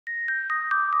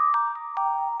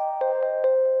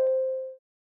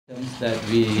that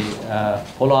we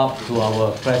follow up to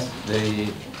our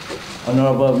the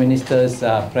Honourable Minister's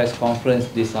press conference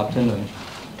this afternoon.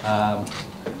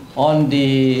 On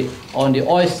the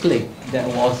oil slick that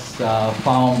was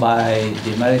found by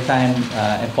the Maritime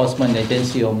Enforcement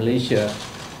Agency of Malaysia,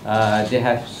 they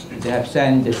have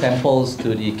sent the samples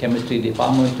to the Chemistry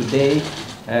Department today,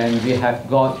 and we have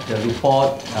got the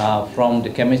report from the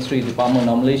Chemistry Department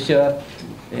of Malaysia.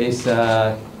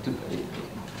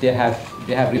 They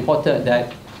have reported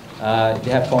that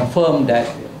they have confirmed that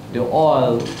the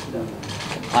oil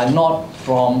are not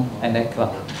from an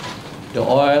aircraft. The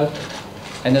oil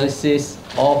analysis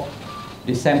of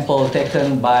the sample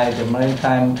taken by the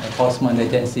Maritime Enforcement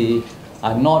Agency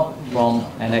are not from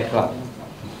an aircraft.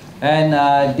 And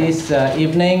this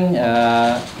evening,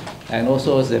 and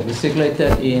also as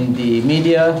circulated in the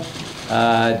media,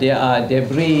 there are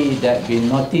debris that we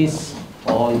noticed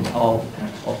or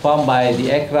found by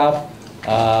the aircraft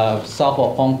south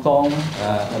of Hong Kong,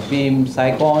 abeam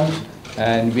Saigon,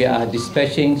 and we are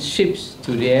dispatching ships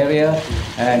to the area,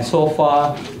 and so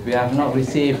far we have not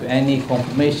received any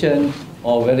confirmation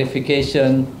or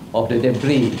verification of the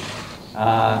debris.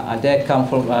 Are they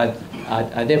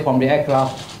from the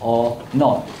aircraft or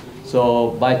not?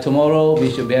 So by tomorrow we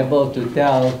should be able to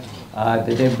tell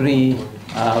the debris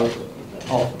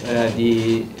of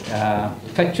the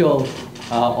factual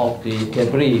of the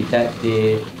debris that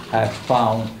they have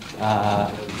found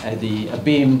at the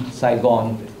abeam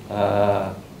Saigon,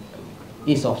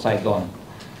 east of Saigon.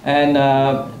 And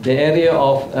the area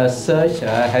of search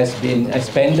has been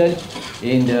expanded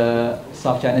in the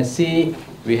South China Sea.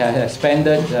 We have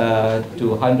expanded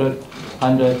to 100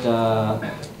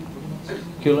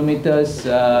 kilometers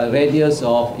radius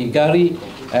of Igari,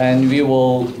 and we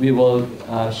will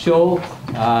show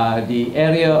the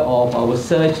area of our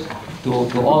search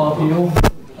to all of you.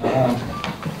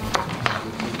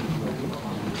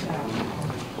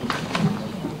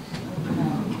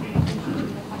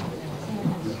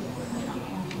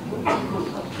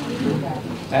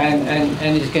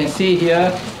 And you can see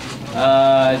here,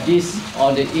 this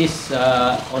on the east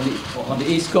on the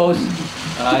east coast.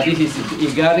 This is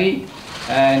Igari,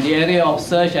 and the area of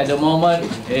search at the moment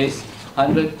is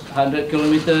 100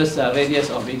 kilometers radius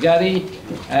of Igari,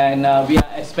 and we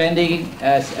are expanding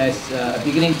as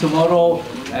beginning tomorrow.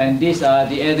 And these are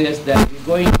the areas that we're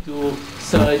going to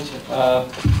search.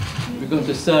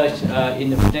 In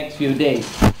the next few days.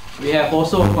 We have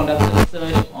also conducted a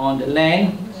search on the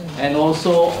land and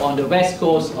also on the west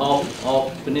coast of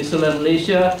Peninsular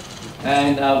Malaysia,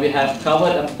 and we have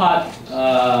covered a part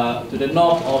to the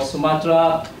north of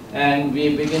Sumatra, and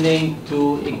we're beginning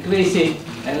to increase it,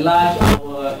 enlarge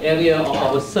our area of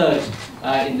our search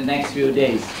in the next few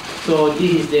days. So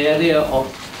this is the area of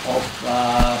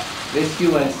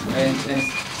rescue and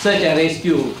search and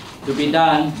rescue to be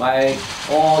done by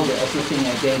all the assisting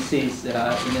agencies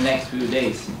in the next few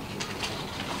days.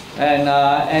 And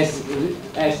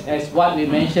as what we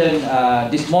mentioned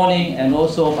this morning, and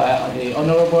also by the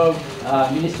Honourable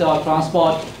Minister of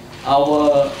Transport,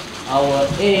 our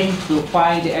aim to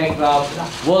find the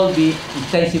aircraft will be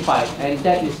intensified, and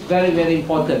that is very, very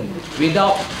important.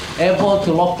 Without able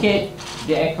to locate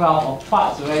the aircraft or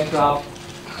parts of the aircraft,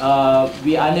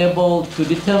 we are unable to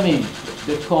determine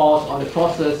the cause or the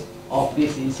causes of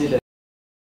this incident.